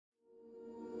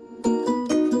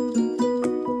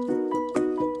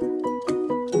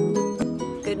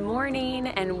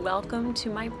and welcome to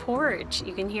my porch.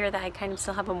 You can hear that I kind of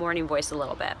still have a morning voice a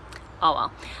little bit.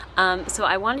 Oh well. So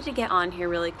I wanted to get on here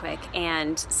really quick,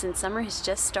 and since summer has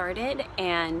just started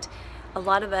and a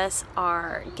lot of us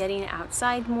are getting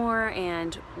outside more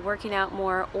and working out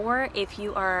more, or if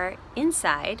you are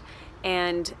inside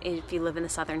and if you live in the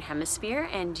southern hemisphere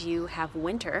and you have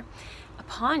winter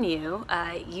upon you,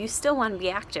 you still want to be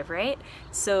active, right?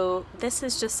 So this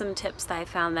is just some tips that I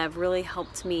found that have really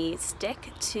helped me stick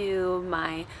to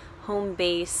my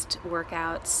home-based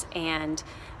workouts and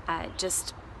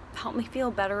just help me feel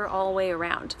better all the way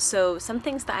around. So some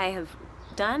things that I have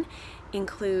done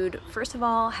include, first of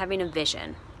all, having a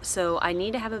vision. So I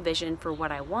need to have a vision for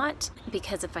what I want,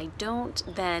 because if I don't,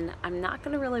 then I'm not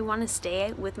going to really want to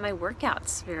stay with my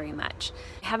workouts very much.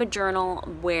 I have a journal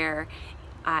where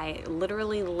I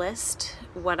literally list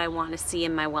what I want to see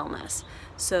in my wellness.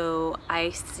 So I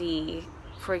see,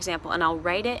 for example, and I'll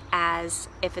write it as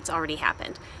if it's already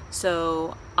happened.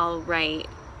 So I'll write,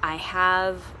 I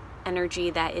have energy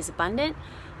that is abundant,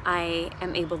 I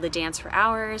am able to dance for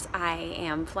hours, I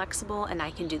am flexible, and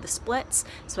I can do the splits.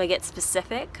 So I get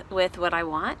specific with what I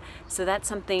want. So that's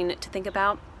something to think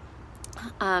about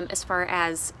as far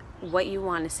as what you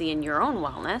want to see in your own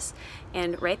wellness,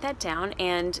 and write that down.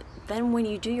 And then when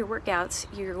you do your workouts,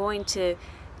 you're going to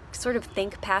sort of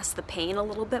think past the pain a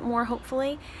little bit more,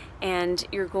 hopefully, and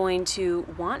you're going to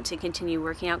want to continue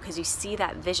working out because you see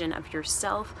that vision of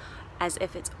yourself as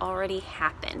if it's already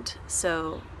happened.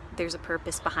 So there's a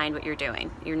purpose behind what you're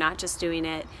doing. You're not just doing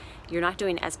it, you're not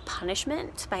doing it as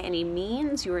punishment by any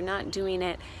means. You're not doing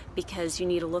it because you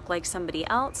need to look like somebody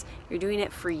else. You're doing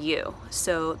it for you.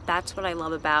 So that's what I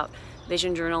love about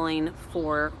vision journaling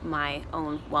for my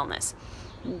own wellness.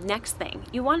 Next thing,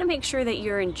 you want to make sure that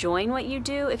you're enjoying what you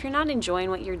do. If you're not enjoying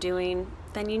what you're doing,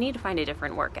 then you need to find a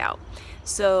different workout.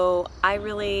 So I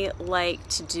really like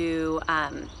to do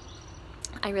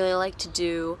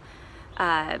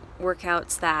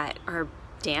workouts that are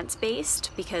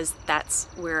dance-based, because that's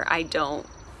where I don't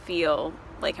feel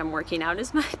like I'm working out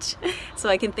as much. So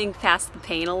I can think past the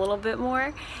pain a little bit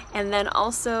more. And then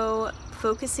also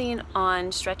focusing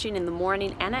on stretching in the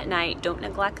morning and at night. Don't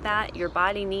neglect that. Your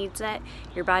body needs it.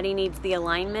 Your body needs the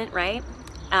alignment, right?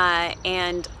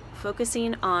 And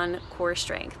focusing on core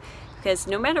strength, because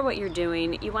no matter what you're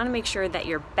doing, you want to make sure that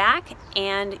your back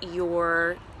and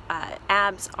your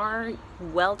abs are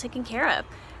well taken care of,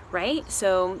 right?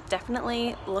 So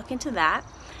definitely look into that.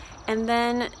 And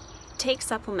then take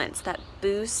supplements that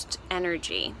boost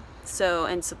energy, so,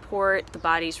 and support the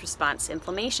body's response to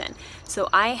inflammation. So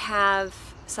I have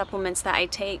supplements that I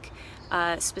take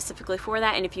specifically for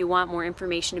that, and if you want more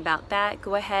information about that,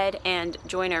 go ahead and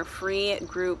join our free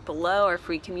group below, our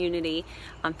free community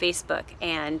on Facebook,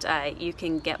 and you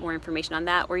can get more information on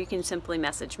that, or you can simply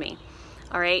message me.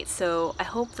 All right, so I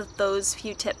hope that those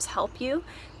few tips help you,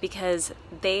 because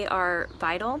they are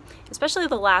vital, especially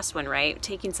the last one, right?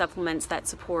 Taking supplements that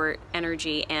support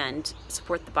energy and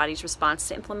support the body's response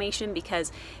to inflammation,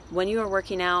 because when you are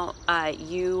working out,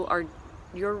 you're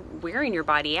wearing your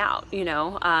body out, you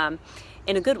know,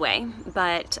 in a good way,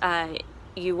 but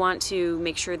you want to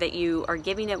make sure that you are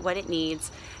giving it what it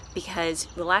needs, because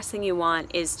the last thing you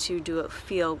want is to do a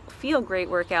feel great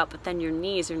workout, but then your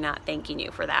knees are not thanking you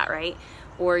for that, right?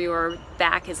 Or your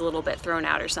back is a little bit thrown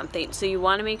out or something. So you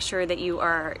want to make sure that you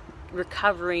are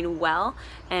recovering well,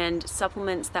 and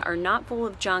supplements that are not full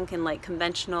of junk and like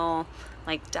conventional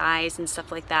like dyes and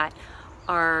stuff like that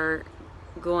are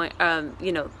going,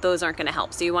 you know, those aren't going to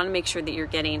help. So you want to make sure that you're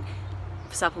getting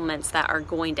supplements that are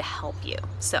going to help you.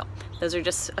 So those are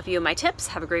just a few of my tips.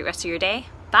 Have a great rest of your day.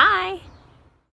 Bye.